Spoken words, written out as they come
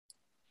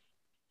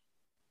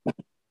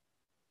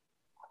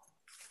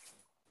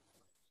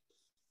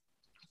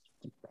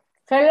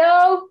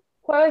Hello,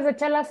 jueves de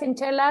chelas sin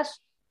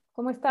chelas,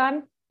 ¿cómo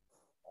están?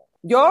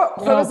 Yo,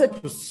 No,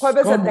 pues,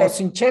 jueves de ¿cómo? té.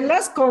 ¿Sin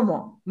chelas?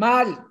 ¿Cómo?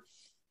 Mal,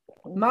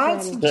 Sin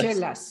mal sin chelas.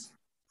 chelas.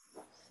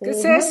 Sí, ¿Qué es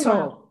muy mal.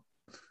 eso?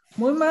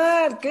 Muy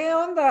mal, ¿qué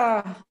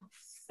onda?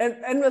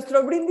 En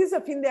nuestro brindis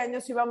de fin de año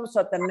sí vamos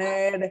a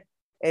tener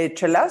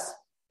chelas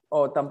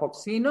o tampoco.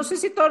 Sí, no sé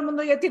si todo el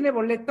mundo ya tiene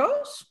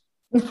boletos,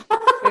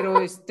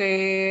 pero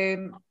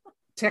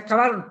se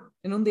acabaron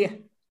en un día.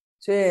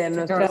 Sí, en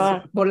Se nuestro Se acabaron.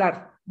 va.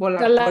 Volar,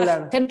 Que volar. la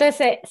volar. gente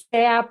se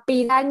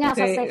apiraña, o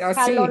sea, se Así.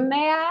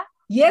 jalonea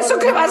 ¿Y por eso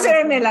qué va venir a a la ser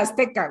en ciudad. el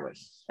Azteca, güey?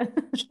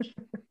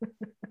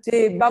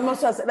 Sí,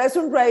 vamos a hacer, es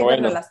un rave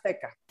en el Bueno,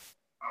 Azteca.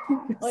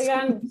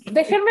 Oigan,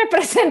 déjenme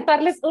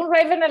presentarles un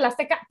rave en el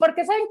Azteca,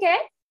 porque ¿saben qué?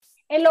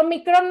 El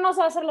Omicron nos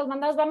va a hacer los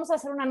mandados, vamos a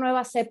hacer una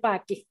nueva cepa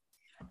aquí.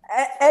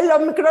 El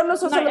Omicron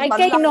nos No, hace los hay que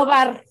mandados.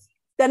 innovar.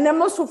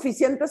 Tenemos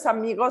suficientes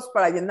amigos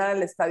para llenar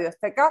el Estadio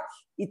Azteca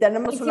y Y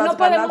tenemos si no unas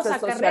ganas podemos de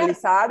acarrear,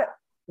 socializar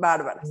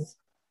bárbaras.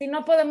 si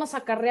no podemos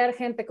acarrear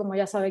gente como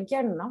ya saben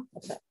quién, ¿no?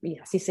 O sea, y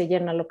así se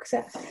llena lo que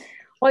sea.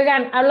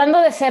 Oigan, hablando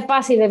de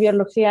cepas y de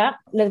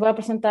biología, les voy a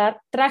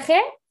presentar, traje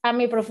a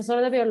mi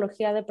profesor de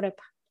biología de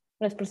prepa.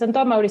 Les presento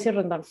a Mauricio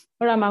Rendón.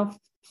 Hola, Mau.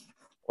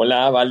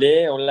 hola,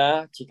 Vale,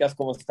 hola, chicas,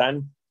 ¿cómo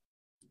están?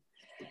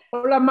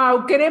 Hola,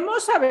 Mau.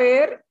 Queremos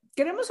saber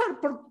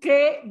por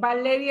qué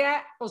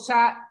Valeria, o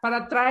sea,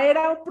 para traer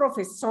a un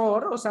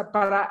profesor, o sea,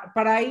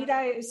 para ir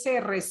a ese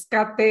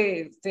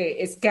rescate,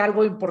 es que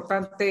algo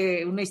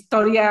importante, una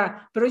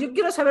historia, pero yo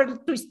quiero saber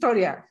tu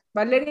historia.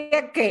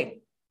 Valeria,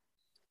 ¿qué?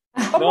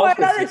 ¿Cómo No, era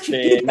pues de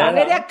chiquita? nada,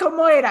 Valeria,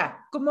 ¿cómo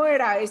era? ¿Cómo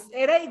era?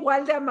 ¿Era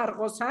igual de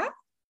amargosa? sí,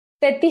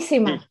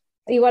 Tetísima,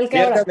 igual que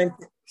ahora.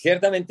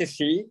 ciertamente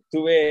sí,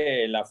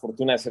 tuve la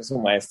fortuna de ser su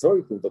maestro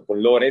y junto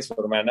con Lore, su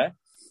hermana,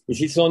 y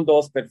sí son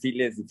dos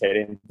perfiles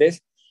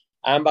diferentes,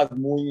 ambas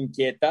muy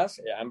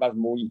inquietas, ambas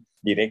muy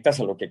directas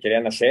a lo que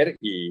querían hacer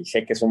y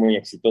sé que son muy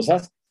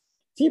exitosas.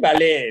 Sí,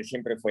 Vale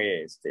siempre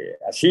fue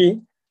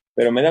así,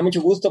 pero me da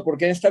mucho gusto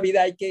porque en esta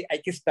vida hay que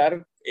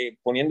estar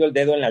poniendo el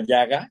dedo en la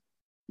llaga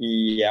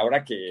y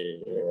ahora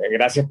que,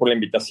 gracias por la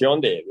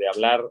invitación de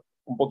hablar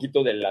un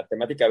poquito de la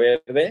temática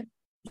verde,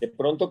 de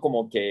pronto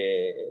como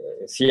que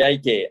sí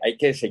hay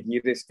que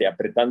seguir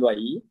apretando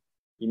ahí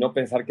y no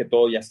pensar que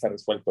todo ya está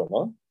resuelto,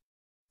 ¿no?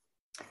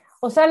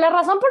 O sea, la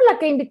razón por la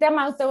que invité a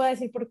Mau, te voy a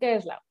decir por qué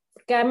es la.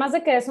 Porque además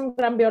de que es un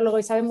gran biólogo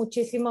y sabe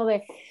muchísimo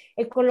de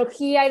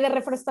ecología y de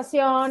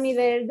reforestación y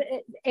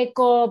de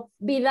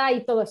ecovida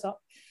y todo eso,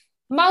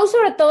 Mau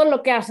sobre todo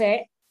lo que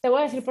hace, te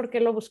voy a decir por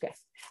qué lo busqué.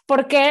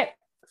 Porque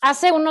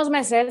hace unos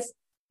meses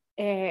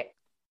eh,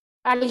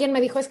 alguien me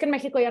dijo, es que en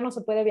México ya no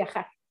se puede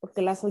viajar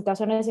porque la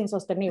situación es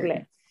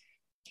insostenible.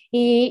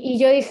 Y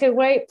yo dije,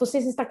 güey, pues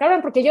sí, se está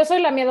cabrón, porque yo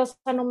soy la miedosa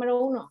número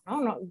uno,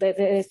 ¿no? No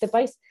de este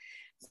país.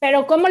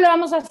 Pero ¿cómo le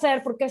vamos a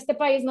hacer? Porque este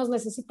país nos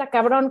necesita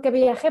cabrón que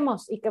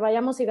viajemos y que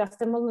vayamos y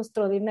gastemos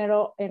nuestro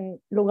dinero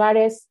en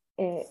lugares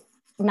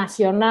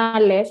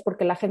nacionales,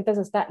 porque la gente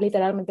se está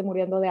literalmente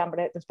muriendo de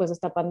hambre después de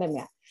esta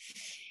pandemia.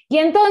 Y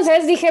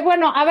entonces dije,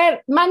 bueno, a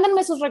ver,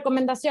 mándenme sus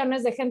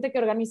recomendaciones de gente que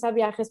organiza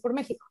viajes por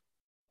México.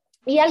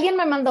 Y alguien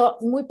me mandó,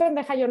 muy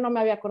pendeja, yo no me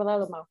había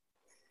acordado, Mau.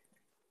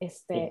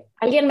 Sí.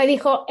 Alguien me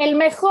dijo, el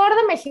mejor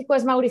de México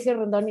es Mauricio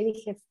Rendón. Y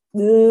dije,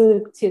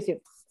 sí es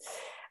cierto.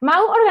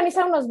 Mau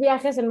organiza unos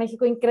viajes en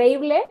México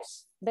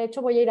increíbles. De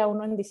hecho, voy a ir a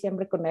uno en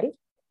diciembre con él.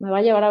 Me va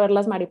a llevar a ver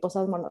las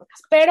mariposas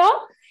monarcas. Pero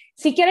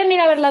si quieren ir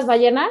a ver las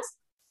ballenas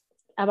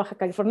a Baja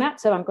California,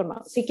 se van con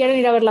Mau. Si quieren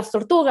ir a ver las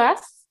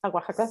tortugas a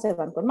Oaxaca, se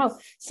van con Mau.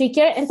 Si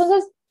quieren,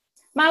 entonces,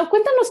 Mau,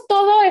 cuéntanos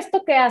todo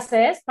esto que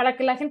haces para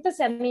que la gente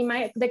se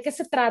anime, de qué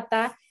se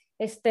trata,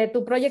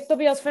 tu proyecto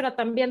Biosfera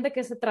también de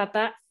qué se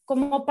trata,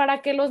 como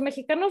para que los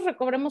mexicanos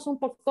recobremos un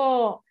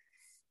poco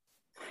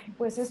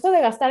pues esto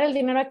de gastar el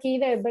dinero aquí,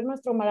 de ver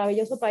nuestro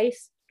maravilloso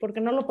país, porque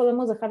no lo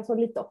podemos dejar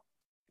solito.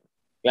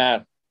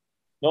 Claro.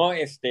 No,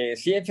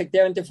 sí,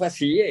 efectivamente fue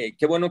así.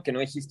 Qué bueno que no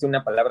dijiste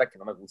una palabra que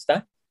no me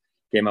gusta,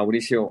 que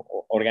Mauricio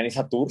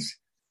organiza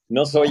tours.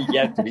 No soy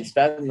guía de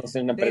turistas, no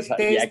soy una empresa,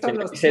 y a Detesto quien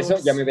me los dice eso ya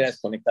me tours. hubiera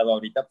desconectado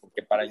ahorita,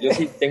 porque para yo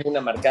sí tengo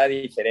una marcada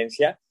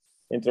diferencia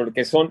entre lo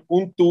que son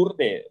un tour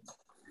de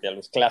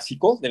los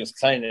clásicos, de los que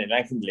salen en el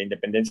Ángel de la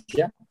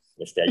Independencia,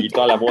 allí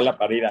toda la bola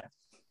para ir a,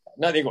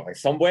 no, digo,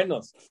 son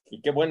buenos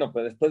y qué bueno,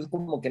 pero después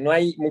como que no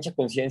hay mucha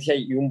conciencia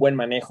y un buen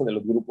manejo de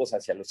los grupos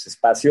hacia los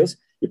espacios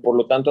y por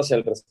lo tanto hacia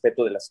el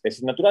respeto de las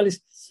especies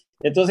naturales.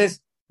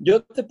 Entonces,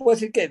 yo te puedo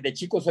decir que de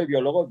chico soy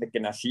biólogo, de que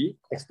nací,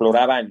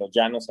 exploraba en los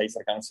llanos ahí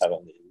cercanos a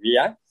donde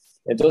vivía.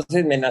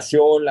 Entonces me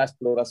nació la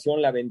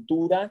exploración, la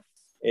aventura.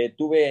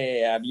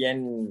 Tuve a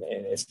bien,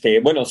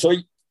 bueno,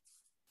 soy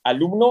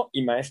alumno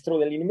y maestro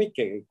del INME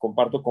que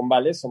comparto con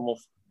Vale,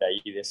 somos de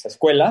ahí de esa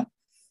escuela.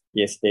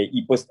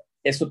 Y pues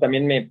eso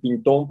también me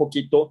pintó un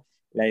poquito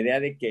la idea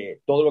de que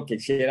todo lo que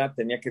hiciera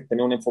tenía que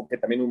tener un enfoque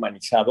también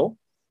humanizado,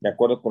 de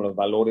acuerdo con los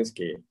valores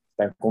que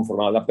están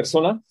conformados la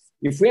persona.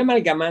 Y fui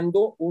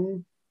amalgamando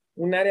un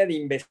área de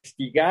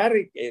investigar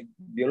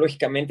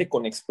biológicamente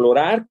con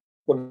explorar,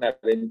 con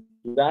aventura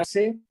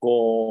aculturarse,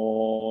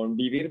 con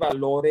vivir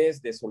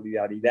valores de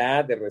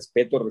solidaridad, de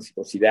respeto, de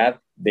reciprocidad,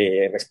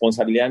 de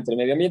responsabilidad ante el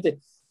medio ambiente.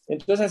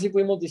 Entonces así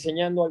fuimos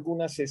diseñando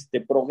algunos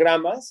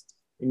programas.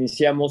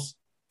 Iniciamos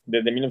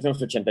desde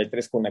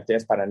 1983 con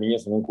actividades para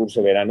niños en un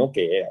curso de verano,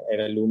 que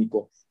era el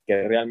único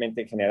que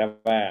realmente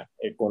generaba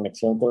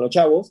conexión con los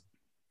chavos.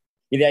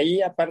 Y de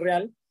ahí a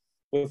Parreal,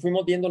 pues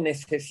fuimos viendo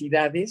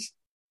necesidades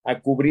a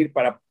cubrir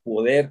para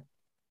poder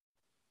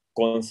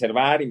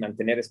conservar y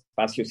mantener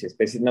espacios y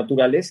especies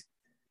naturales,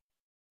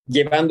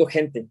 llevando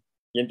gente.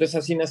 Y entonces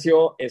así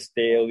nació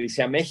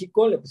Odisea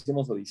México. Le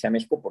pusimos Odisea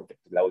México porque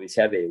la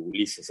Odisea de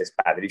Ulises es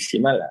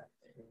padrísima.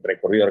 El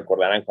recorrido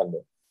recordarán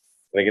cuando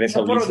regresa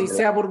no Ulises. Por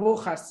Odisea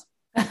Burbujas.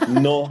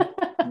 No,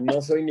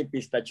 no soy ni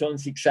pistachón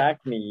zigzag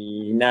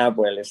ni nada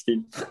por el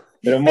estilo.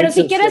 Pero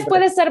si quieres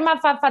puedes ser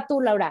Mafafa tú,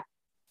 Laura.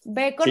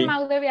 Ve con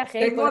Mau de viaje.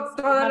 Tengo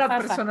toda la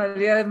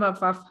personalidad de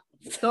Mafafa.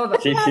 Toda.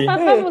 Sí.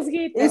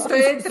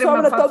 Estoy entre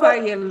Mafafa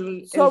y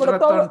el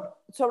ratón.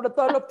 Sobre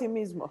todo el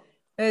optimismo.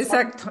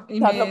 Exacto.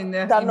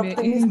 Tan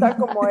optimista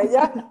como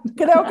ella.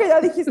 Creo que ya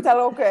dijiste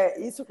algo que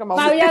hizo que Mau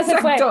ya se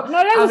fue.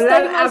 No le gustó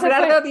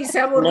hablar de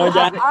Odisea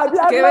Burbujas.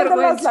 Hablar de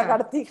las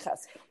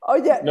lagartijas.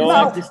 Oye, no,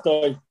 Mau, aquí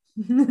estoy.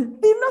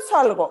 Dinos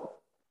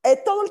algo.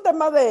 Todo el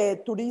tema de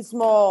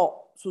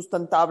turismo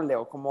sustentable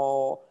o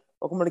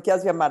como le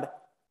quieras llamar.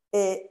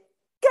 ¿Qué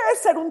es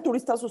ser un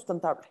turista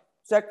sustentable?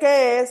 O sea,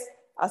 ¿qué es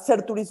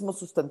hacer turismo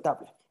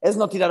sustentable? ¿Es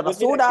no tirar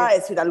basura?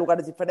 ¿Es ir a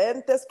lugares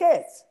diferentes? ¿Qué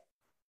es?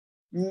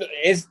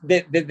 Es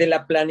desde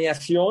la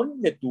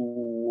planeación de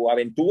tu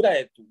aventura,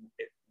 de tu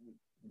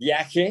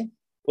viaje,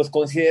 pues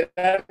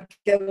considerar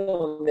que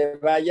donde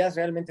vayas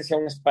realmente sea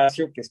un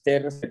espacio que esté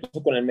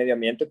respetuoso con el medio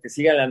ambiente, que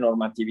siga la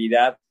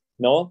normatividad,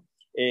 ¿no?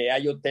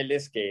 Hay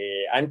hoteles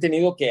que han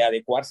tenido que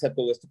adecuarse a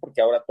todo esto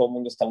porque ahora todo el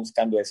mundo está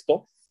buscando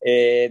esto.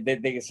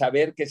 De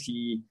saber que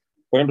si,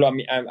 por ejemplo,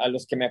 a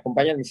los que me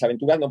acompañan en mis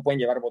aventuras no pueden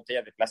llevar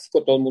botellas de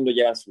plástico, todo el mundo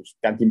lleva sus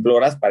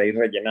cantimploras para ir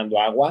rellenando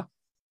agua,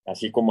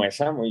 así como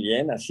esa, muy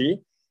bien,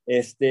 así.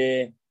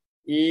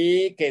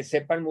 Y que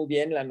sepan muy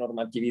bien la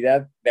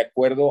normatividad de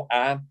acuerdo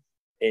a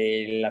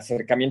el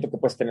acercamiento que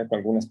puedes tener con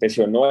alguna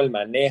especie o no, el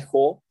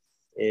manejo,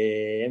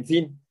 en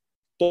fin.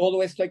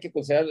 Todo esto hay que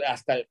considerar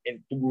hasta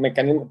tu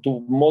mecanismo,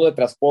 tu modo de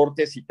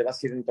transporte, si te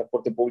vas a ir en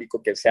transporte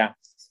público, que sea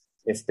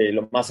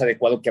lo más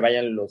adecuado, que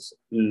vayan o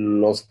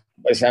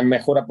sea,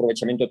 mejor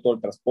aprovechamiento de todo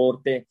el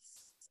transporte,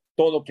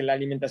 todo, que la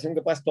alimentación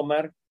que puedas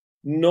tomar,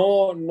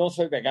 no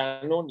soy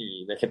vegano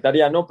ni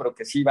vegetariano, pero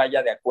que sí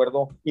vaya de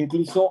acuerdo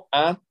incluso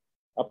a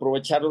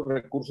aprovechar los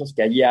recursos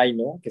que allí hay,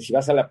 ¿no? Que si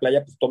vas a la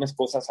playa, pues tomes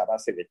cosas a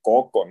base de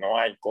coco, ¿no?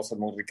 Hay cosas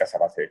muy ricas a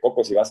base de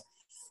coco. Si vas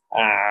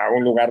a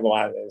un lugar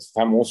donde es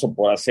famoso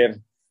por hacer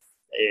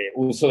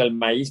uso del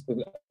maíz, pues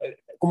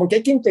como que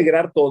hay que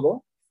integrar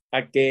todo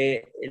a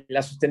que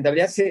la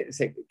sustentabilidad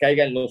se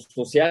caiga en lo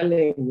social,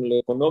 en lo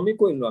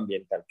económico y en lo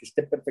ambiental, que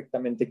esté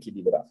perfectamente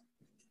equilibrado.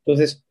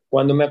 Entonces,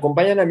 cuando me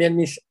acompañan a mí en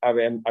mis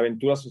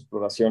aventuras o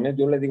exploraciones,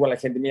 yo le digo a la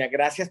gente, mira,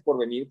 gracias por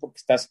venir porque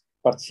estás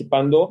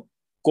participando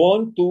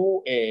con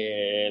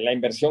la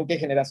inversión que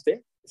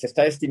generaste, se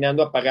está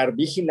destinando a pagar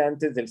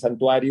vigilantes del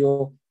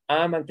santuario,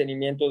 a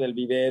mantenimiento del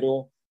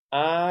vivero,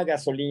 a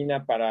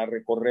gasolina para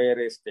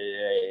recorrer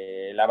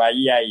la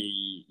bahía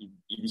y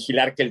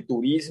vigilar que el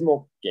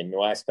turismo, que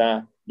no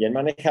está bien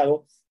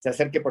manejado, se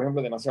acerque, por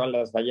ejemplo, demasiado a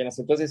las ballenas.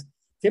 Entonces,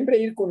 siempre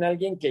ir con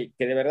alguien que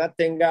de verdad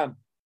tenga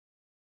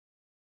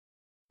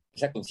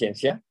esa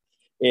conciencia.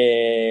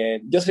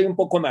 Yo soy un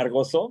poco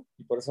amargoso,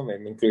 y por eso me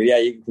incluiría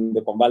ahí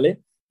junto con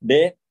Vale,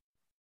 de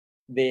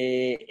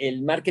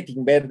el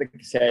marketing verde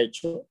que se ha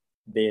hecho,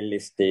 del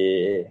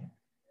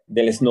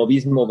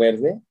snobismo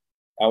verde.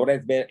 Ahora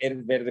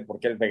eres verde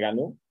porque eres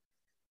vegano,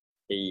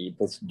 y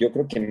pues yo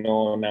creo que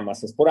no nada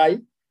más es por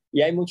ahí,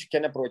 y hay muchos que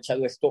han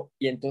aprovechado esto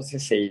y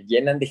entonces se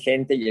llenan de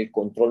gente y el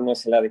control no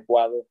es el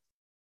adecuado,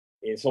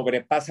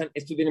 sobrepasan,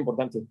 esto es bien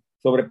importante,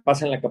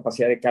 sobrepasan la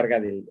capacidad de carga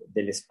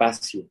del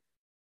espacio,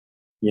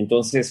 y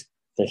entonces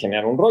se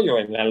genera un rollo.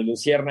 En la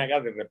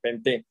Luciérnaga, de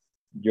repente,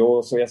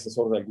 yo soy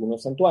asesor de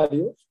algunos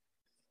santuarios,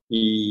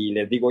 y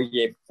les digo,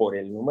 oye, por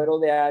el número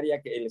de área,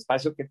 el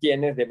espacio que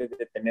tienes, debes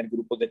de tener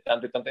grupos de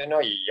tanto y tanto,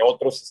 no, y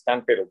otros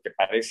están, pero que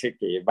parece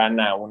que van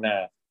a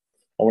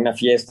una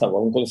fiesta o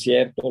a un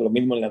concierto. Lo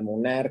mismo en la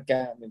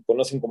Monarca, me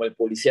conocen como el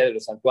policía de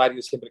los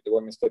santuarios, siempre que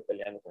voy me estoy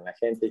peleando con la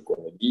gente y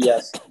con los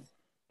guías.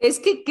 Es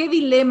que qué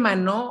dilema,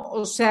 ¿no?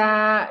 O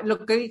sea,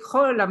 lo que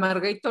dijo la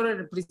Margator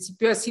al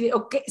principio, así de,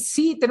 okay,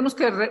 sí, tenemos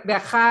que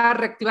viajar,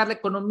 reactivar la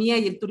economía,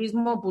 y el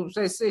turismo, pues,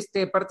 es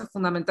parte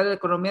fundamental de la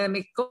economía de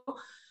México.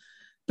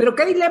 Pero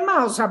qué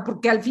dilema, o sea,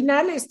 porque al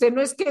final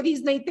no es que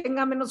Disney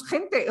tenga menos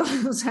gente,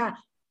 o sea,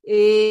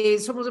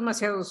 somos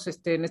demasiados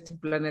en este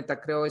planeta,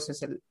 creo, ese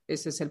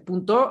es el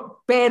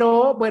punto.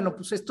 Pero bueno,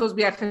 pues estos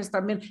viajes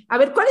también. A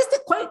ver, ¿cuál es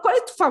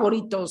tu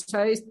favorito? O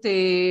sea, tus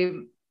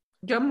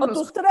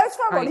tres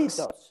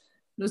favoritos.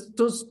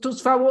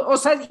 Tus favoritos, o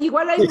sea,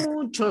 igual hay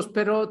muchos,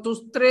 pero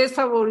tus tres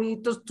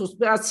favoritos,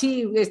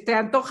 así,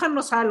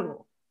 antójanos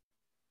algo.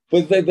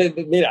 Pues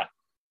mira,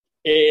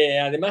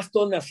 Además,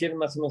 todos nacieron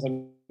más o menos al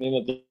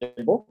mismo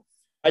tiempo.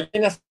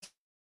 Ballenas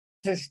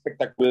es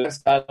espectacular,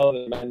 está al lado de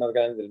las ballenas más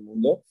grandes del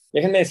mundo.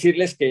 Déjenme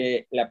decirles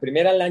que la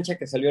primera lancha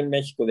que salió en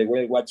México de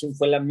whale watching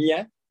fue la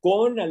mía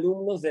con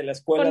alumnos de la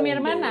escuela Con mi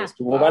donde hermana,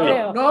 estuvo Vale.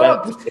 creo. No, O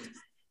sea, pues, con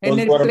en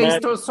el tu hermana.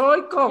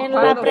 Pleistozoico. En Con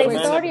la tu ¿cuándo fue eso?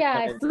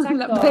 prehistoria,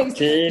 hermana, exacto.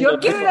 Sí, Yo no,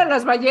 quiero ir a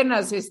las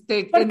ballenas,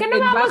 ¿Por qué no ¿en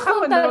vamos Baja o en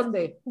juntas?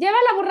 dónde? Lleva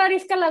la burra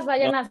Arisca a las no,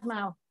 ballenas,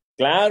 Mao.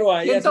 claro,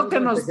 ahí hacemos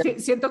un especial.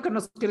 Siento que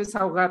nos quieres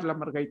ahogar, la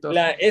Margaritos,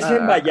 Es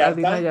en a Dina y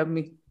Vallarta. a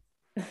mí.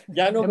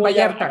 Ya no En voy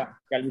a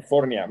Vallarta.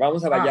 California,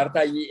 vamos a Vallarta,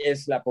 allí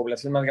es la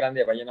población más grande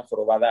de ballena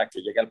jorobada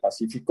que llega al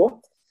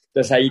Pacífico.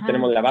 Entonces ahí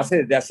tenemos la base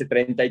desde hace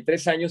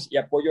 33 años y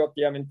apoyo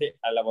activamente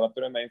al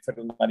Laboratorio de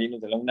Mamíferos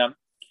Marinos de la UNAM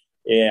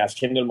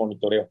haciendo el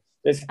monitoreo.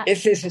 Entonces,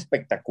 ese es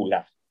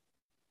espectacular.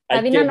 A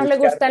Hay Dina que no le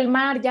buscar. gusta el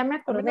mar, ya me A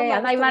mí acordé. no me gusta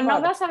Adaiva, el ¿no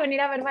mar. vas a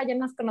venir a ver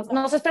ballenas con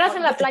nosotros? ¿Nos esperas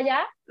en la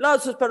playa?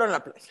 Los espero en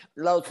la playa.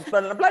 Los espero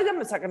en la playa,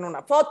 me sacan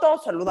una foto,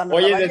 saludan a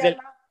Oye, la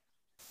ballena.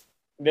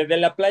 desde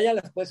la playa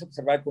las puedes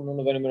observar con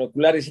unos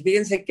binoculares. Y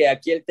fíjense que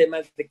aquí el tema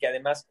es de que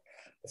además,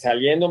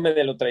 saliéndome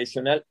de lo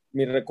tradicional,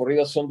 mis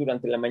recorridos son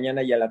durante la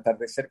mañana y al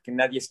atardecer, que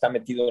nadie está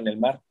metido en el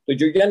mar.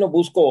 Entonces yo ya no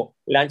busco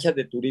lanchas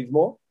de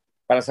turismo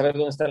para saber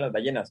dónde están las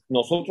ballenas.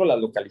 Nosotros las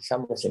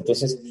localizamos.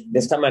 Entonces, de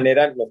esta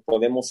manera nos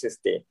podemos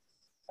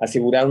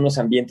asegurar unos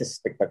ambientes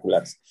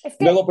espectaculares. Es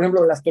que... Luego, por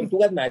ejemplo, las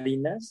tortugas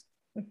marinas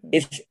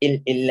es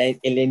el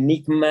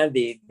enigma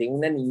de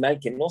un animal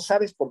que no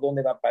sabes por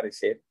dónde va a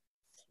aparecer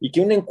y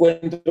que un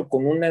encuentro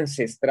con una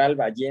ancestral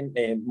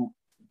ballena,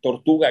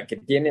 tortuga que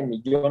tiene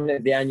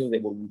millones de años de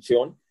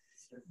evolución,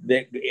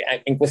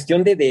 en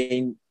cuestión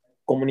de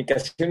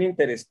comunicación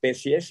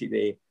interespecies y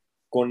de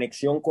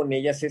conexión con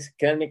ellas,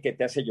 créanme que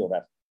te hace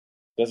llorar.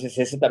 Entonces,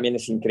 eso también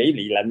es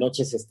increíble. Y las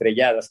noches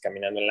estrelladas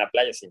caminando en la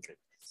playa es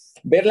increíble.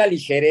 Ver la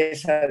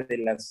ligereza de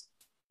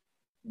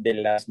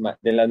las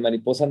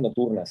mariposas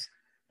nocturnas,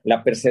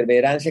 la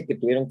perseverancia que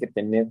tuvieron que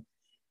tener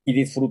y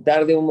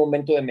disfrutar de un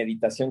momento de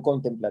meditación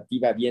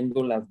contemplativa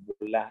viéndolas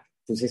volar,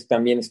 entonces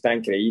también está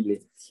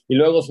increíble. Y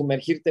luego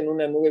sumergirte en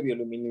una nube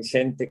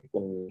bioluminiscente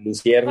con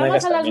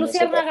luciérnagas. Vamos a las también es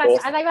otra luciérnagas.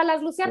 cosa. Adaiva,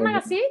 las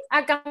luciérnagas, ¿sí?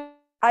 Acá.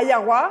 ¿Hay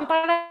agua?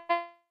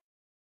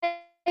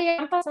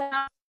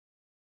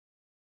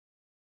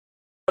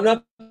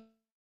 No,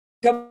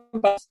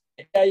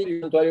 hay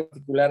un santuario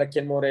particular aquí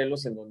en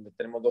Morelos en donde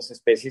tenemos 2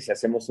 especies y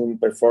hacemos un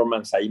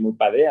performance ahí muy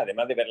padre,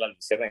 además de ver las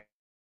luciérnagas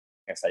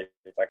ahí.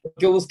 Lo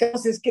que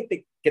buscamos es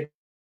que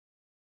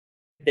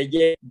te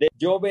lleve.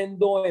 Yo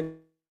vendo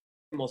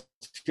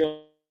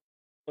emoción,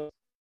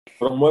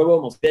 promuevo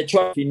emoción. De hecho,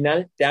 al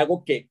final te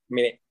hago que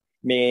me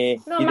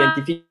No,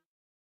 identifique.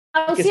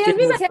 si es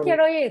vivencia,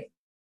 quiero ir.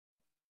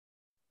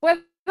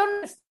 ¿Puedo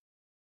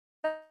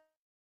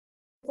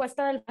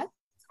Cuesta del Mar?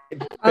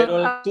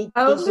 Pero tú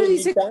dónde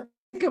dice solita,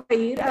 que va a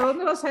ir? ¿A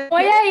dónde vas a ir?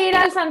 Voy a ir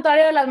al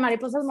santuario de las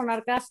mariposas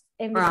monarcas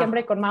en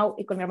diciembre con Mau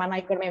y con mi hermana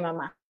y con mi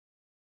mamá.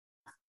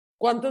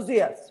 ¿Cuántos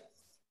días?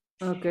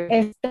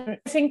 Okay.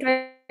 Es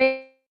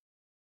increíble.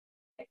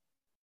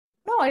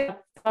 No,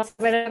 vas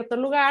a ver otro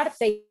lugar,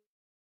 te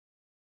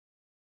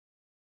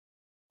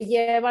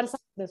lleva al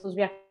de sus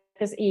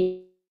viajes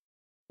y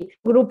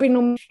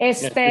grupinum.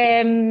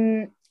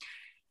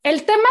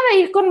 El tema de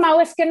ir con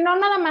Mau es que no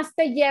nada más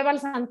te lleva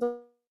al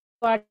santuario,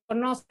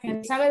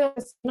 conozcan, sabe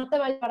dónde no te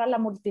va a llevar a la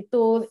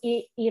multitud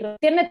y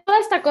tiene toda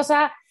esta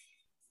cosa,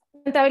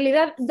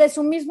 rentabilidad de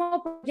su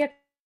mismo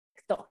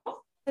proyecto.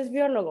 Es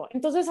biólogo.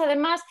 Entonces,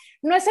 además,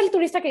 no es el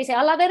turista que dice,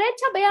 a la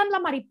derecha vean la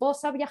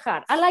mariposa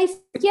viajar, a la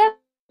izquierda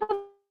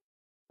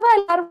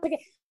el árbol.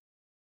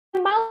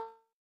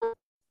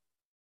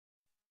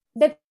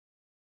 De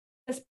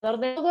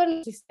todo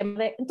el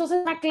sistema.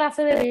 Entonces, una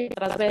clase de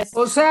tras vez.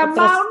 O sea,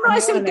 Mau no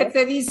es el que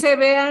te dice,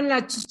 vean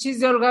las chichis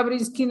de Olga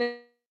Brinsky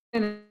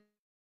en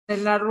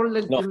el árbol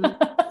del Tule.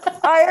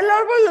 El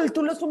árbol del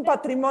Tule es un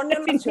patrimonio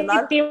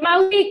nacional.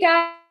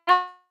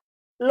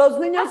 Los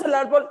niños del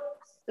árbol...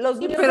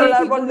 del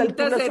árbol del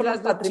Tule son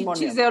un patrimonio.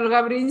 Chichis de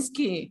Olga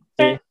Brinsky.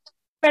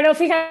 Pero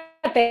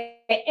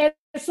fíjate,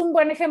 es un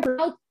buen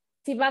ejemplo.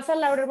 Si vas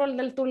al árbol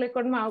del Tule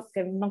con Mau,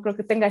 que no creo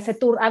que tenga ese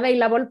tour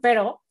available,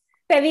 pero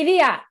te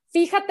diría,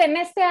 fíjate, en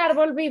este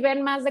árbol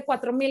viven más de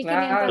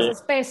 4,500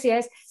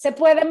 especies, se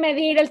puede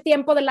medir el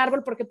tiempo del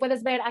árbol porque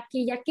puedes ver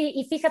aquí y aquí,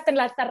 y fíjate en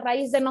la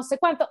raíz de no sé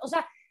cuánto. O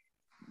sea,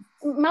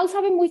 Mau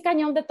sabe muy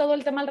cañón de todo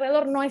el tema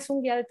alrededor, no es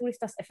un guía de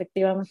turistas,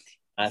 efectivamente.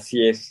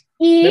 Así es.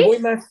 Y, me voy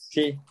más,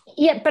 sí.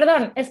 Y,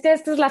 perdón, es que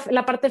esta es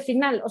la parte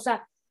final, o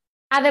sea,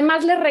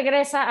 además le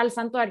regresa al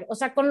santuario, o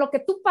sea, con lo que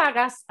tú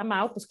pagas a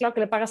Mau, pues claro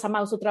que le pagas a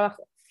Mau su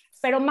trabajo,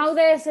 pero Mau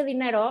de ese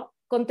dinero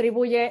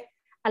contribuye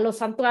a los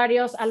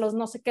santuarios, a los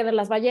no sé qué de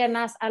las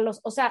ballenas,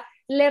 o sea,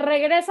 le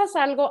regresas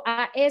algo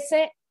a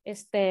ese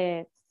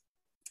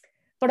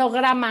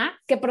programa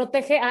que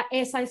protege a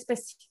esa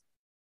especie.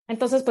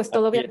 Entonces, pues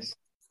todo bien.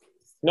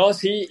 No,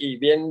 sí, y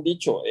bien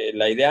dicho,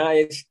 la idea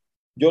es,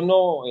 yo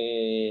no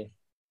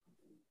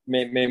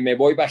me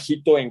voy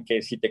bajito en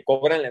que si te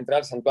cobran la entrada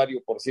al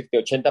santuario por decirte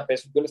 80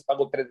 pesos, yo les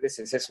pago 3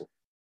 veces eso.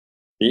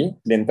 ¿sí?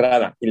 De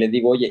entrada. Y le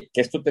digo, oye,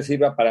 que esto te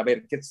sirva para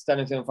ver qué te están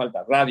haciendo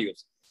falta.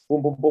 Radios,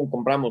 pum, pum, pum,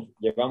 compramos,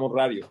 llevamos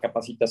radios,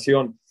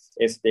 capacitación,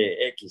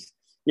 X.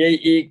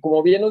 Y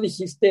como bien lo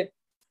dijiste,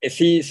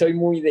 sí, soy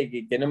muy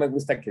de que no me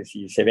gusta que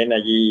si se ven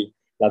allí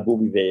las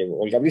boobies de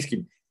Olga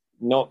Briskin.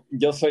 No,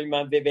 yo soy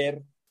más de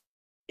ver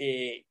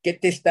qué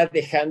te está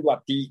dejando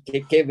a ti,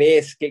 qué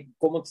ves,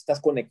 cómo te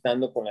estás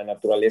conectando con la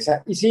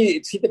naturaleza. Y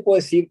sí, sí te puedo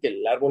decir que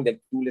el árbol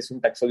de Tul es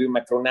un taxodium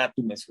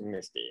macronatum, es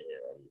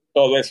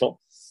todo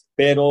eso,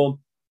 pero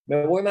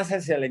me voy más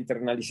hacia la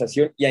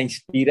internalización y a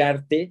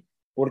inspirarte,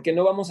 porque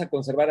no vamos a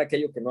conservar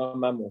aquello que no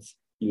amamos.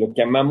 Y lo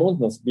que amamos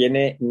nos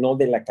viene no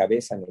de la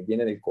cabeza, nos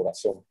viene del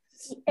corazón.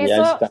 Y ahí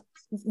Eso, está.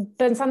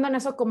 pensando en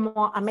eso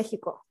como a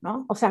México,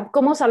 ¿no? O sea,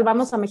 ¿cómo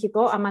salvamos a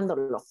México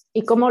amándolo?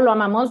 ¿Y cómo lo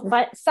amamos?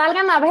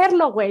 Salgan a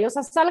verlo, güey. O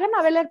sea, salgan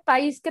a ver el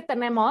país que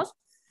tenemos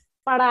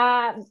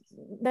para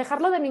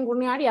dejarlo de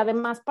ningunear y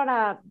además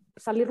para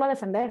salirlo a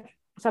defender.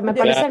 O sea, me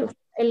parece Claro.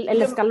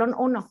 el escalón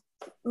 1.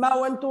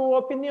 Mau, en tu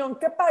opinión,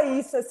 ¿qué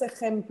país es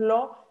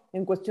ejemplo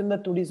en cuestión de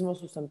turismo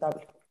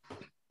sustentable?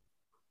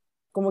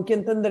 Como ¿a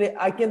quién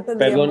Perdón,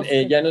 tendríamos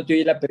ya no te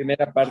oí la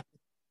primera parte.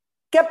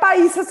 ¿Qué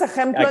país es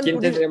ejemplo ¿A en quién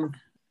turismo? tendremos?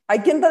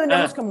 ¿A quién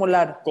tendríamos que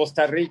emular?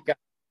 Costa Rica.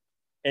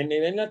 En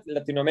nivel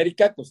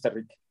Latinoamérica, Costa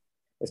Rica.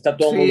 Está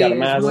todo muy Sí, es muy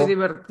armado.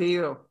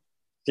 divertido.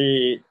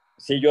 Sí,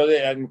 sí,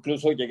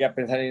 incluso llegué a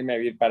pensar en irme a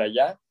vivir para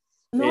allá.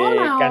 No,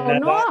 Mao, Canadá,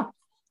 no.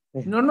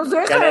 No nos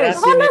Canadá dejes.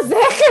 No tiene nos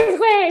dejes,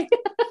 güey.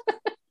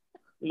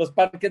 los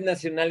parques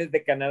nacionales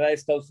de Canadá,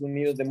 Estados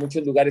Unidos, de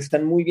muchos lugares,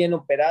 están muy bien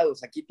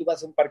operados. Aquí tú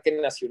vas a un parque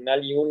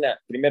nacional y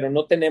primero,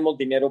 no tenemos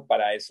dinero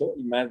para eso,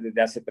 y más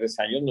desde hace 3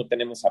 años, no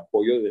tenemos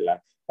apoyo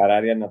para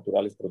áreas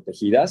naturales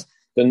protegidas,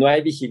 entonces no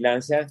hay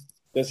vigilancia,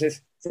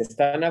 entonces se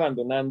están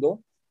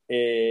abandonando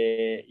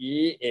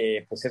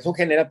pues eso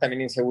genera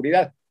también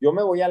inseguridad. Yo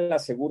me voy a la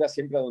segura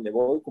siempre a donde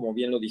voy, como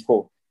bien lo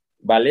dijo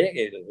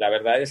Vale, la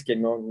verdad es que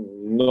no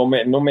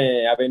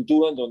me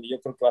aventuro en donde yo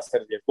creo que va a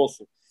ser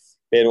riesgoso,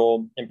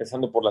 pero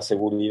empezando por la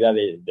seguridad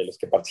de los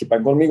que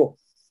participan conmigo.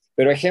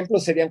 Pero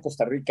ejemplos serían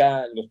Costa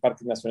Rica, los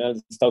parques nacionales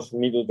de Estados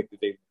Unidos,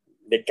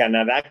 de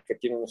Canadá, que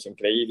tienen unos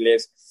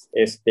increíbles.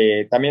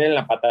 También en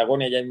la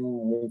Patagonia ya hay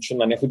muchos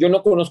manejos. Yo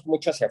no conozco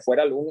mucho hacia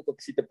afuera, lo único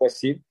que sí te puedo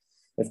decir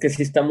es que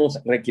sí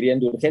estamos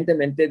requiriendo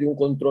urgentemente de un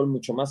control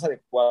mucho más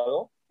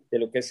adecuado de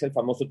lo que es el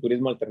famoso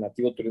turismo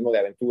alternativo, turismo de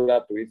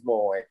aventura,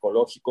 turismo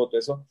ecológico, todo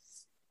eso,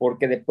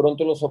 porque de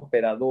pronto los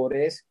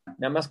operadores,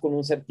 nada más con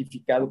un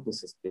certificado,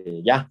 pues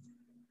ya,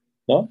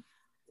 ¿no?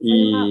 Oye,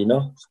 Y Mao,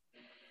 no.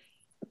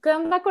 ¿qué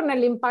onda con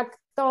el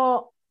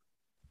impacto,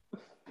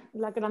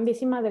 la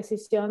grandísima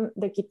decisión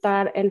de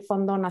quitar el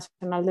Fondo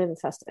Nacional de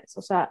Desastres?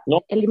 O sea,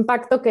 No, el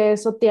impacto que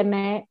eso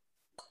tiene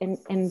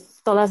en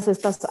todas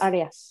estas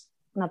áreas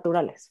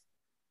naturales.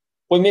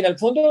 pues mira, el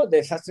fondo de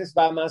desastres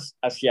va más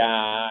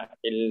hacia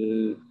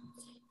el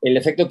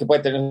efecto que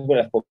puede tener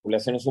sobre las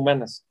poblaciones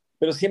humanas,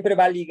 pero siempre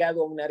va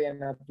ligado a un área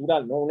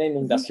natural, ¿no? Una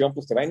inundación,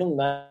 pues te va a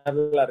inundar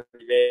la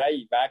ribera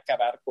y va a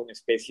acabar con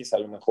especies a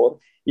lo mejor,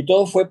 y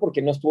todo fue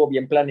porque no estuvo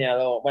bien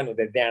planeado, bueno,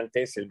 desde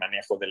antes el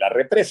manejo de las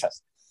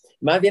represas.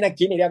 Más bien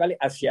aquí me iría, ¿vale?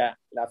 Hacia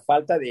la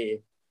falta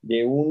de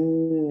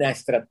una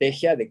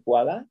estrategia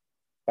adecuada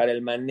para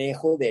el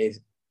manejo de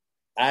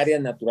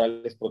áreas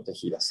naturales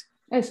protegidas.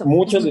 Eso.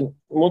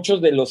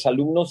 Muchos de los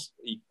alumnos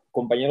y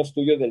compañeros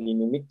tuyos del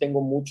INUMIC,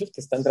 tengo muchos que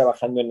están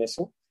trabajando en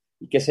eso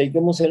y que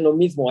seguimos en lo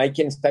mismo. Hay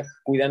quien está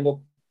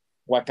cuidando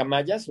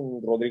guacamayas,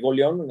 un Rodrigo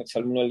León, un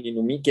exalumno del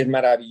INUMIC, que es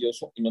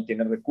maravilloso y no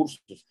tiene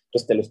recursos.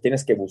 Entonces te los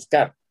tienes que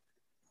buscar.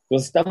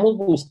 Entonces estamos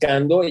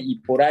buscando y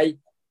por ahí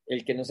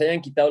el que nos hayan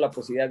quitado la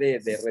posibilidad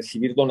de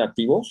recibir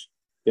donativos,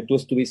 que tú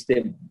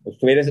ustedes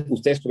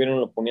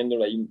estuvieron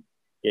poniéndolo ahí,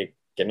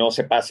 que no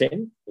se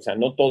pasen, o sea,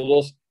 no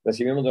todos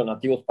recibimos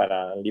donativos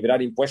para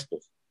librar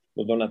impuestos,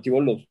 los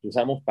donativos los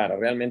usamos para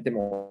realmente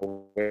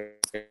mover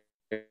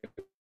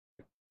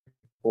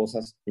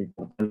cosas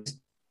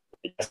importantes,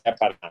 ya sea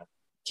para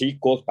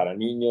chicos, para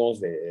niños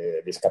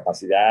de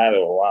discapacidad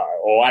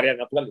o áreas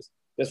naturales.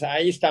 Entonces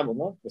ahí estamos,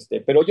 ¿no?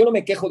 Pero yo no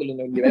me quejo de los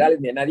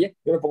neoliberales ni de nadie,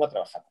 yo me pongo a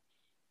trabajar.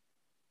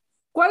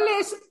 ¿Cuál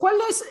es,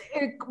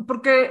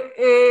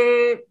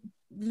 porque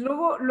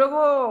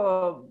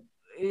luego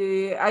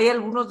hay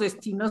algunos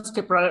destinos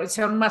que probablemente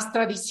sean más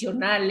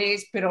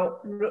tradicionales,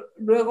 pero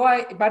luego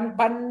van,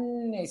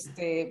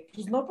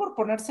 pues no por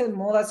ponerse de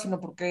moda, sino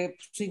porque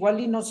pues, igual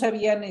y no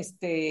sabían,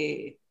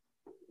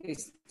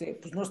 pues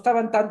no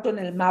estaban tanto en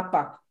el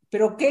mapa.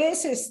 Pero ¿qué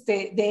es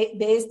de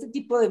este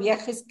tipo de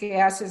viajes que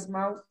haces,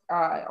 Mau?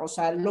 O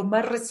sea, lo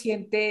más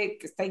reciente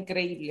que está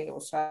increíble, o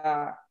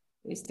sea,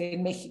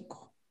 en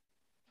México.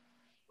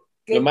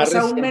 Lo O más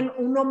sea, reciente.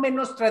 uno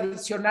menos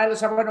tradicional, o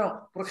sea,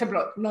 bueno, por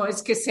ejemplo, no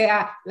es que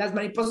sea las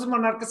mariposas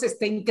monarcas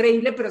esté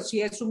increíble, pero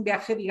sí es un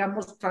viaje,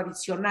 digamos,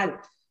 tradicional.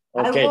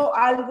 Ok.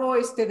 Algo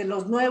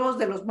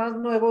de los más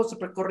nuevos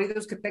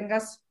recorridos que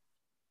tengas.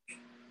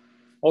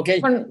 Ok.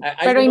 Bueno, Hay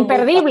pero uno muy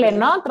imperdible, padre.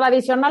 ¿no?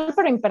 Tradicional,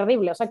 pero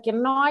imperdible. O sea,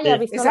 quien no haya Sí.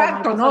 visto las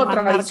Exacto, mariposas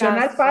no, tradicional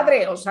monarcas,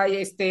 padre, o sea,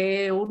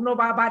 uno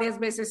va varias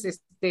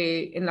veces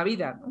en la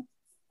vida, ¿no?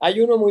 Hay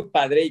uno muy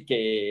padre y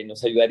que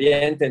nos ayudaría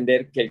a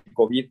entender que el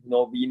COVID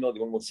no vino de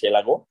un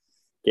murciélago,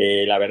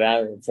 que la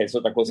verdad es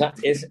otra cosa,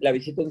 es la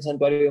visita a un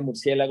santuario de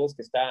murciélagos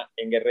que está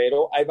en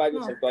Guerrero. Hay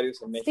varios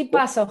santuarios en México. Sí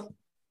paso.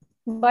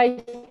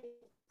 Bye.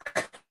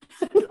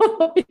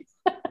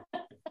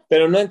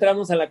 Pero no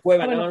entramos a la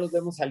cueva, Bueno. nada más los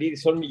vemos salir y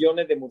son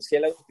millones de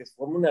murciélagos que se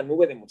forman una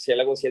nube de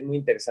murciélagos y es muy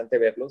interesante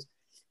verlos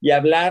y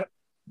hablar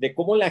de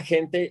cómo la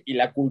gente y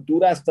la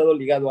cultura ha estado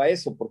ligado a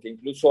eso, porque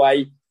incluso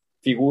hay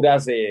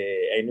figuras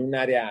en un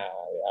área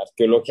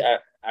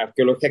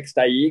arqueológica que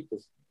está ahí,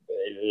 pues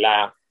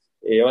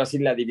ahora sí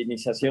la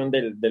divinización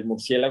del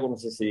murciélago, no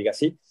sé si diga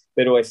así,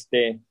 pero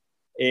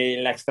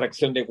la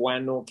extracción de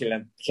guano, que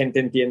la gente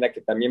entienda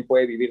que también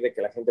puede vivir de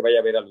que la gente vaya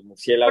a ver a los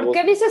murciélagos. ¿Por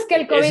qué dices que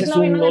el COVID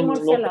no vino del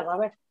murciélago? A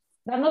ver,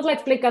 danos la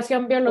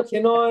explicación biológica.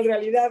 Porque no,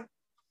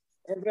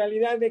 en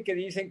realidad de que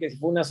dicen que si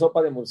fue una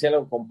sopa de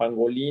murciélago con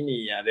pangolín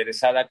y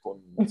aderezada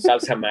con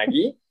salsa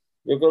Maggi,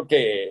 yo creo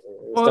que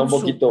está un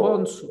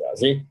poquito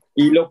así.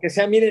 Y lo que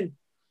sea, miren,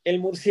 los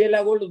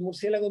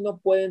murciélagos no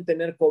pueden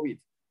tener COVID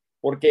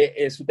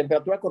porque su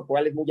temperatura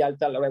corporal es muy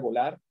alta a la hora de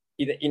volar.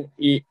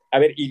 A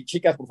ver,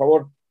 chicas, por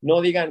favor, no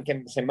digan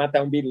que se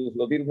mata un virus,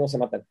 los virus no se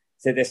matan,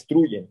 se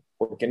destruyen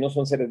porque no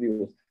son seres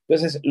vivos.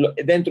 Entonces,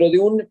 dentro de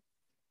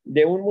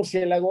un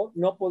murciélago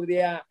no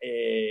podría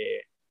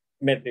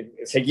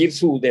seguir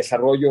su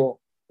desarrollo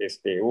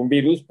un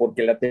virus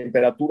porque la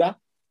temperatura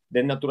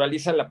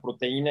desnaturaliza la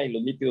proteína y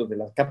los lípidos de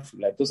la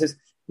cápsula. Entonces,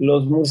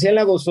 los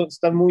murciélagos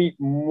están muy,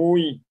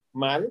 muy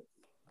mal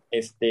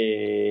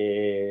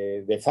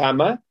de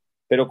fama,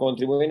 pero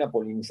contribuyen a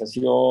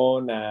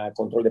polinización, a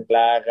control de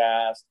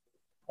plagas,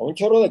 a un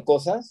chorro de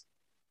cosas,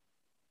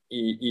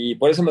 y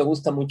por eso me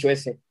gusta mucho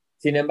ese.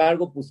 Sin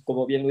embargo, pues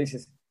como bien lo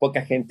dices,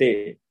 poca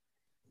gente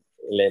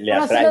le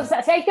atrae.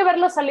 Si hay que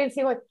verlo salir,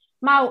 sí, güey.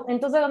 Mau,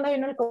 entonces, ¿de dónde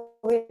vino el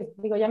COVID?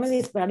 Digo, ya me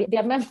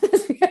dispararía. ¿Dónde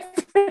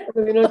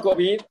vino el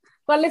COVID?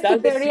 ¿Cuál es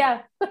tu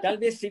teoría? Tal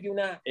vez sí de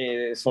una,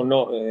 se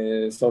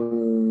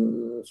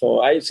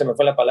me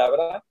fue la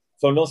palabra,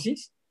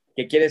 zoonosis,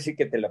 que quiere decir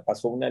que te la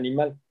pasó un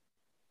animal.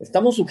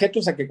 Estamos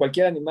sujetos a que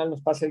cualquier animal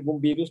nos pase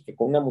algún virus que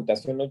con una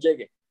mutación nos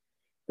llegue.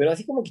 Pero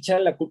así como que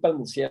echarle la culpa al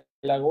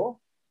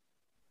murciélago,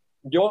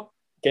 yo,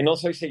 que no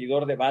soy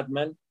seguidor de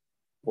Batman,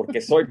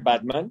 porque soy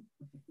Batman,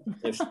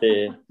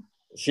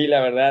 sí,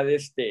 la verdad,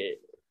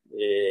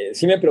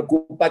 sí me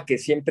preocupa que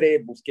siempre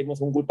busquemos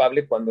un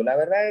culpable cuando la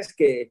verdad es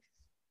que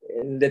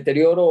el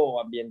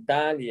deterioro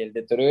ambiental y el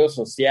deterioro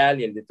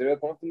social y el deterioro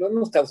económico lo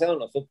hemos causado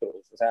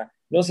nosotros. O sea,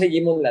 no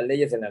seguimos las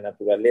leyes de la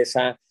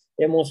naturaleza,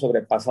 hemos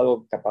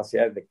sobrepasado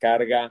capacidades de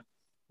carga,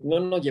 no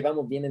nos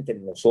llevamos bien entre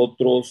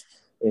nosotros,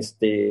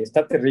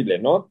 está terrible,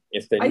 ¿no?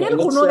 ¿Hay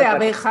alguno de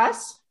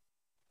abejas?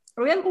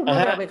 ¿Hay alguno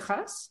de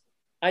abejas?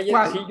 Sí,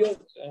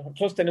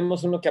 nosotros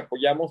tenemos uno que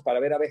apoyamos para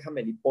ver abeja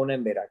melipona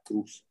en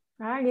Veracruz.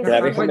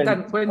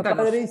 Cuéntanos.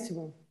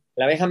 Padrísimo.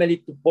 La abeja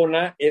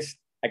melipona es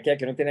aquella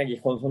que no tiene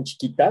aguijón, son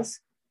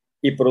chiquitas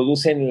y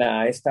producen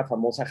esta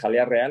famosa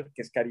jalea real,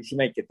 que es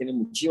carísima y que tiene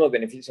muchísimos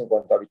beneficios en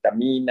cuanto a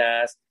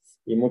vitaminas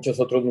y muchos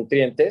otros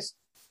nutrientes.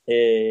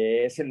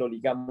 Ese lo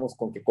ligamos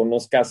con que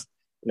conozcas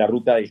la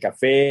ruta del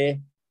café,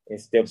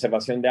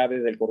 observación de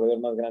aves del corredor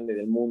más grande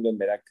del mundo en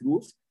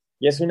Veracruz.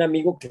 Y es un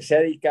amigo que se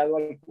ha dedicado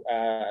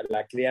a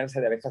la crianza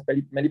de abejas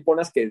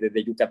meliponas que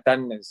desde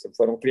Yucatán se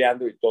fueron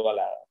criando y toda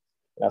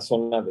la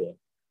zona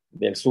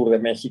del sur de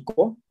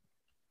México.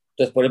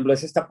 Entonces, por ejemplo,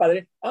 ese está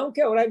padre,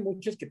 aunque ahora hay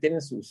muchos que tienen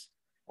sus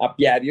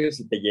apiarios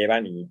y te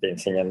llevan y te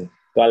enseñan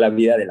toda la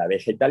vida de la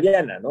abeja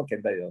italiana, ¿no? Que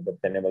es de donde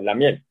tenemos la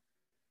miel.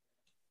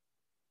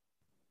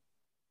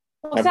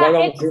 O sea,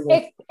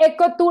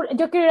 ecotour,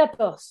 yo quiero ir a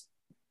todos.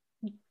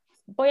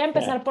 Voy a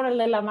empezar por el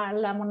de la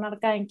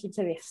monarca en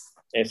 15 días.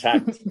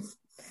 Exacto.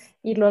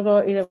 Y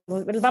luego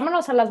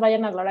vámonos a las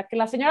ballenas, Laura, que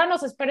la señora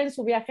nos espere en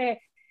su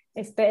viaje,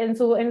 en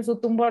su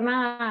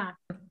tumbona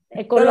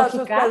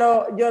ecológica.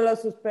 Yo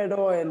los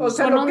espero O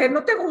sea, lo que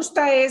no te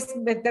gusta es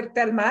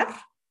meterte al mar.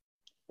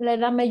 Le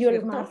da miedo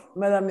el mar.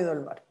 Me da miedo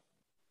el mar.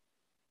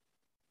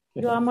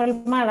 Yo amo el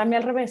mar, a mí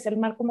al revés, el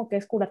mar como que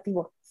es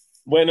curativo.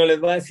 Bueno, les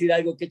voy a decir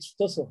algo que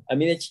chistoso. A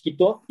mí de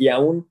chiquito y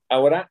aún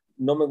ahora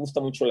no me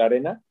gusta mucho la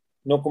arena,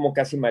 no como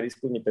casi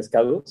mariscos ni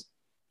pescados,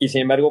 y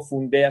sin embargo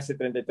fundé hace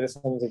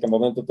 33 años el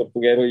campamento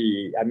tortuguero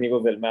y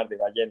amigos del mar de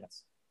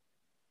ballenas.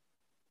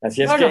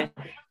 Así es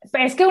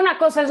es que una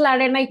cosa es la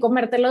arena y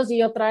comértelos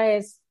y otra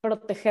es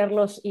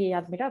protegerlos y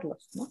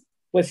admirarlos, ¿no?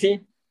 Pues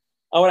sí.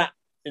 Ahora,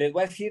 les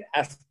voy a decir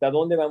hasta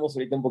dónde vamos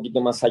ahorita un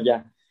poquito más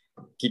allá.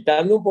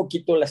 Quitando un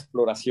poquito la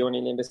exploración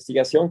y la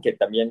investigación, que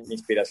también mi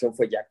inspiración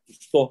fue Jacques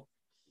Cousteau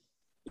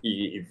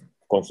y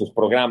con sus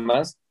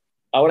programas.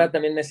 Ahora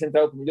también me he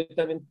centrado, yo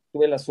también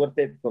tuve la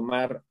suerte de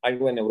tomar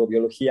algo de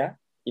neurobiología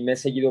y me he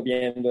seguido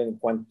viendo en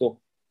cuanto a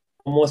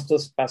cómo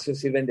estos espacios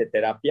sirven de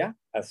terapia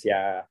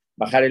hacia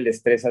bajar el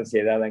estrés,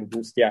 ansiedad,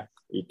 angustia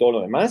y todo lo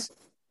demás.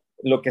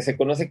 Lo que se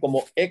conoce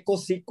como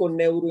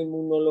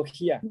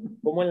ecopsiconeuroinmunología,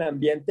 cómo el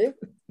ambiente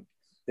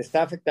te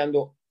está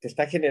afectando, te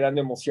está generando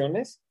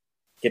emociones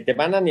que te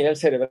van a nivel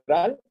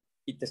cerebral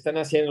y te están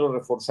haciendo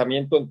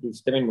reforzamiento en tu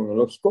sistema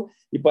inmunológico.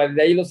 Y pues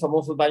de ahí los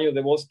famosos baños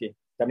de bosque.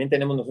 También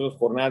tenemos nosotros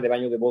jornada de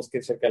baño de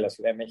bosque cerca de la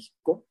Ciudad de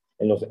México,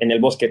 en el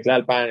bosque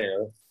Tlalpan.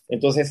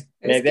 Entonces,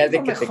 la idea es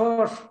de que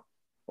mejor.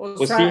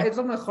 Pues sí. Es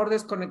lo mejor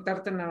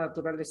desconectarte en la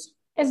naturaleza.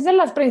 Es de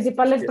las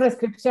principales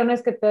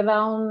prescripciones que te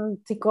da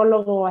un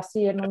psicólogo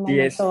así en un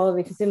momento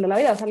difícil de la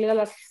vida, salir a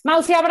la...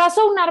 Mau, si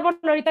abrazo un árbol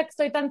ahorita que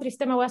estoy tan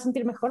triste, me voy a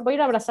sentir mejor. Voy a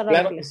ir a abrazar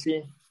árboles. Claro que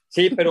sí.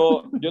 Sí,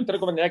 pero yo te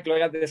recomendaría que lo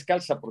hagas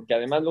descalza, porque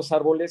además los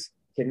árboles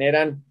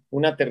generan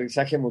un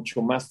aterrizaje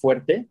mucho más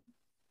fuerte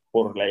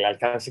por el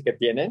alcance que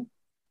tienen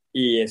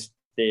y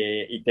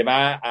te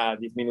va a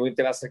disminuir,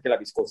 te va a hacer que la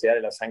viscosidad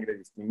de la sangre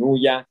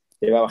disminuya,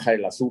 te va a bajar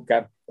el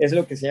azúcar. Es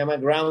lo que se llama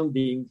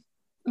grounding.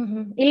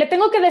 Uh-huh. ¿Y le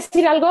tengo que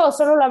decir algo o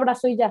solo lo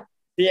abrazo y ya?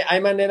 Sí, hay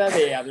manera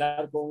de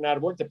hablar con un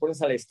árbol, te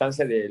pones a la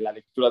distancia de la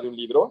lectura de un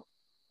libro,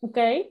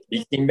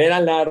 y sin ver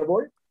al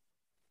árbol,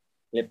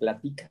 le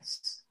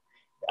platicas.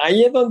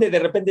 Ahí es donde de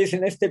repente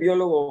dicen, este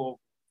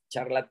biólogo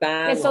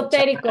charlatán.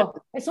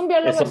 Esotérico, es un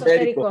biólogo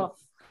esotérico.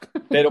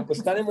 Pero pues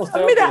está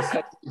demostrado mira,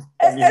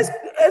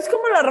 es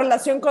como la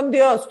relación con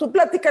Dios. Tú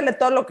platícale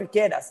todo lo que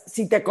quieras.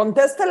 Si te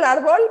contesta el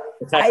árbol,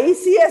 exacto, ahí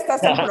sí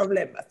estás en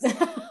problemas.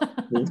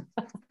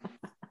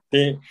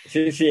 Sí.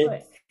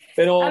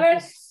 Pero, a ver,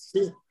 pues,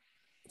 sí.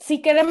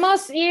 Si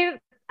queremos ir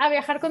a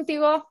viajar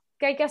contigo,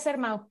 ¿qué hay que hacer,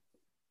 Mau?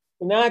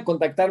 Nada,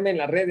 contactarme en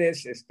las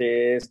redes.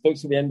 Estoy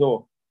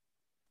subiendo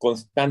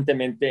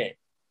constantemente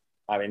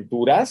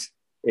aventuras.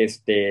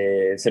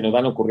 Se nos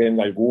van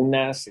ocurriendo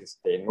algunas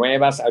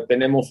nuevas.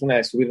 Tenemos una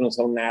de subirnos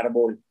a un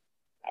árbol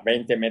a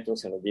 20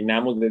 metros en los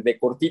dinamos, desde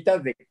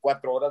cortitas de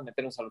 4 horas,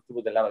 meternos a los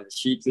tubos de lava de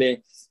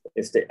Chitle,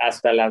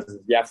 hasta las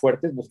ya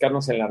fuertes,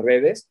 buscarnos en las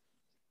redes.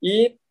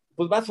 Y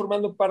pues vas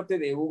formando parte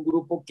de un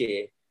grupo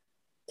que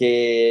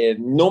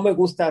no me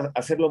gusta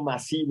hacerlo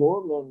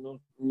masivo,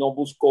 no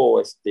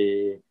busco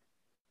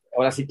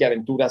ahora sí que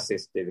aventuras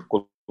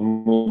con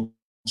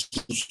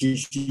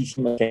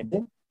muchísima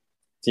gente,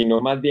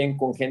 sino más bien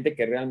con gente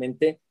que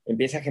realmente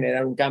empieza a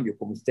generar un cambio,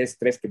 como ustedes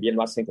tres que bien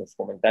lo hacen con sus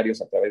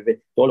comentarios a través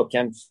de todo lo que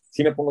han...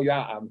 Sí me pongo yo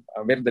a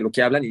ver de lo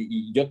que hablan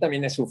y yo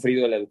también he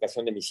sufrido de la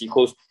educación de mis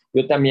hijos,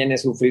 yo también he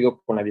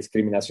sufrido con la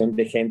discriminación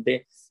de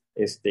gente,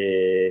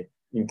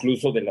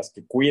 incluso de las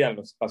que cuidan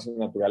los espacios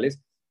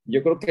naturales.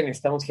 Yo creo que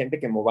necesitamos gente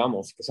que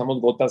movamos, que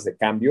seamos gotas de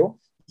cambio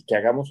y que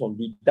hagamos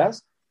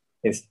onditas,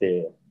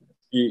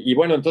 y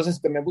bueno, entonces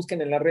que me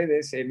busquen en las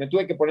redes. Me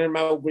tuve que poner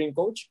Mau Green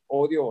Coach,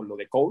 odio lo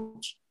de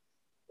coach,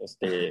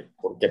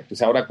 porque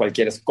pues ahora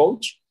cualquiera es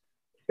coach.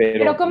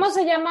 Pero ¿cómo pues,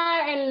 se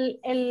llama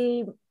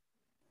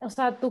o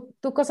sea,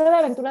 tu cosa de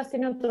aventuras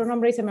tiene otro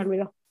nombre y se me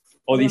olvidó?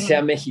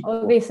 Odisea México.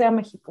 Odisea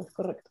México, es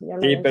correcto.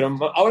 Sí, pero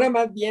ahora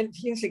más bien,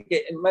 fíjense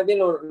que más bien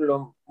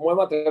lo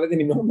muevo a través de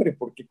mi nombre,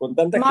 porque con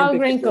tanta Mau gente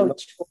Green que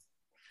Coach.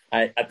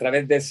 a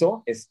través de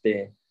eso,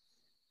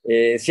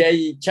 sí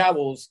hay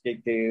chavos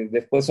que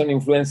después son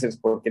influencers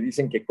porque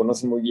dicen que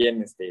conocen muy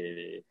bien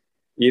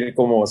ir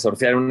como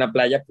surfear en una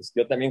playa, pues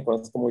yo también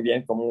conozco muy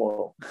bien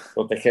cómo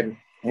proteger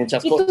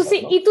muchas cosas. ¿No?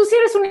 Y tú sí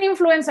eres un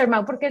influencer,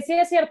 Mau, porque sí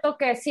es cierto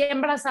que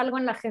siembras algo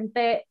en la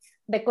gente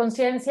de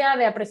conciencia,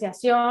 de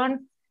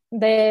apreciación,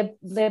 de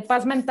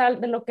paz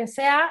mental, de lo que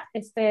sea,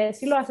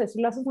 sí lo haces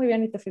muy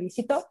bien y te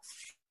felicito.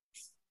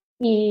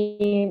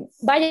 Y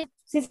vaya,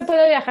 sí se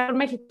puede viajar a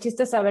México,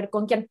 chiste saber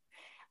con quién.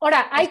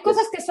 Ahora, hay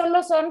cosas que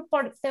solo son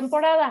por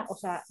temporada, o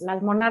sea,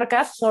 las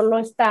monarcas solo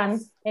están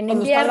en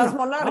invierno. Las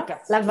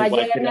monarcas. ¿No? Las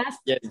ballenas.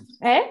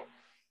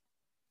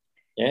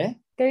 ¿Qué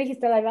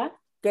dijiste, Daiva?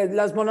 Que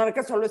las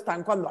monarcas solo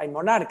están cuando hay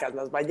monarcas,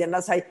 las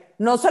ballenas hay,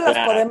 no se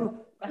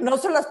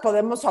las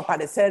podemos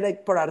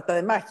aparecer por arte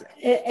de magia.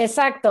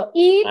 Exacto,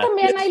 y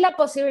también hay la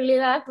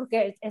posibilidad,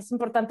 porque es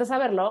importante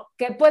saberlo,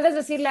 que puedes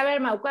decirle, a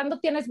ver, Mau, ¿cuándo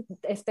tienes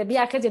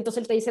viajes? Y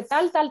entonces él te dice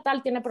tal,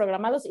 tiene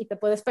programados y te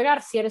puedes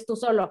pegar si eres tú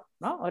solo,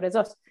 ¿no? O eres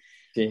dos.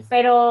 Sí.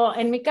 Pero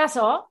en mi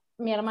caso,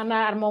 mi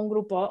hermana armó un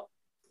grupo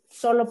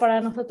solo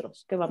para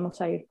nosotros, que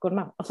vamos a ir con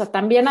Mau. O sea,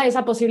 también hay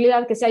esa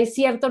posibilidad que si hay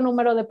cierto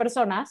número de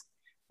personas,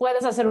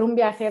 puedes hacer un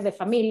viaje de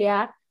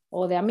familia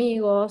o de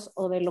amigos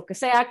o de lo que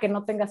sea, que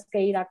no tengas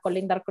que ir a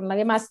colindar con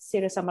nadie más si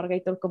eres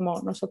amargator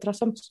como nosotras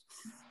somos.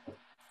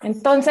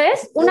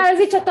 Entonces, una vez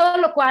dicho todo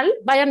lo cual,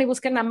 vayan y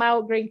busquen a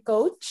Mau Green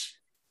Coach,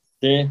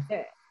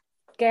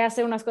 que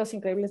hace unas cosas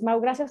increíbles. Mau,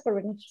 gracias por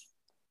venir.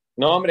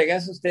 No, hombre,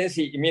 gracias a ustedes.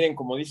 Y miren,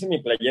 como dice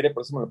mi playera,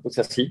 por eso me lo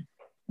puse así,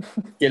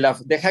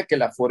 deja que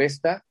la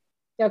foresta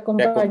te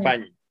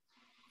acompañe.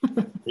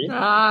 ¿Sí?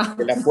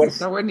 Que la fuerza,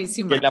 está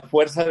buenísimo. Que la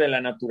fuerza de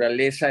la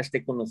naturaleza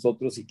esté con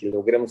nosotros y que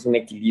logremos un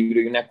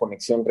equilibrio y una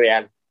conexión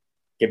real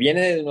que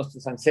viene de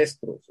nuestros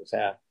ancestros. O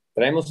sea,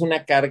 traemos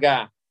una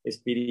carga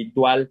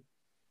espiritual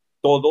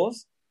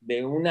todos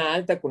de una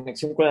alta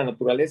conexión con la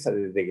naturaleza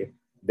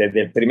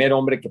desde el primer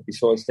hombre que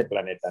pisó este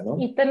planeta, ¿no?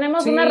 Y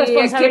tenemos una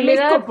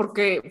responsabilidad.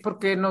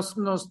 Porque nos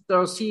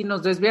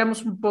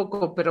desviamos un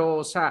poco, pero,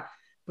 o sea,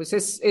 pues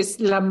es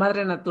la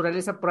madre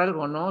naturaleza por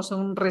algo, ¿no? O sea,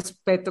 un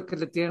respeto que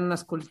le tienen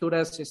las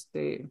culturas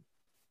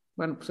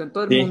Bueno, pues en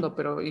todo el Sí. mundo,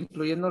 pero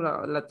incluyendo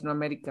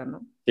Latinoamérica,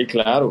 ¿no? Sí,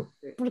 claro.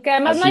 Porque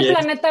además no Así hay es.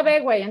 planeta B,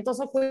 güey.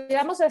 Entonces, o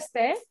cuidamos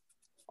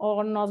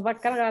o nos va a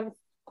cargar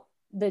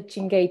de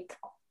chingate.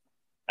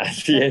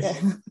 Así es.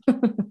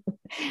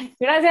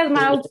 Gracias,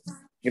 Mau.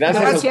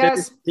 Gracias a Gracias.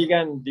 ustedes.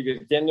 Sigan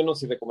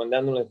divirtiéndonos y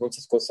recomendándoles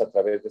muchas cosas a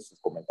través de sus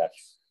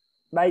comentarios.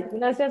 Bye.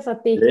 Gracias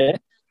a ti. ¿Eh?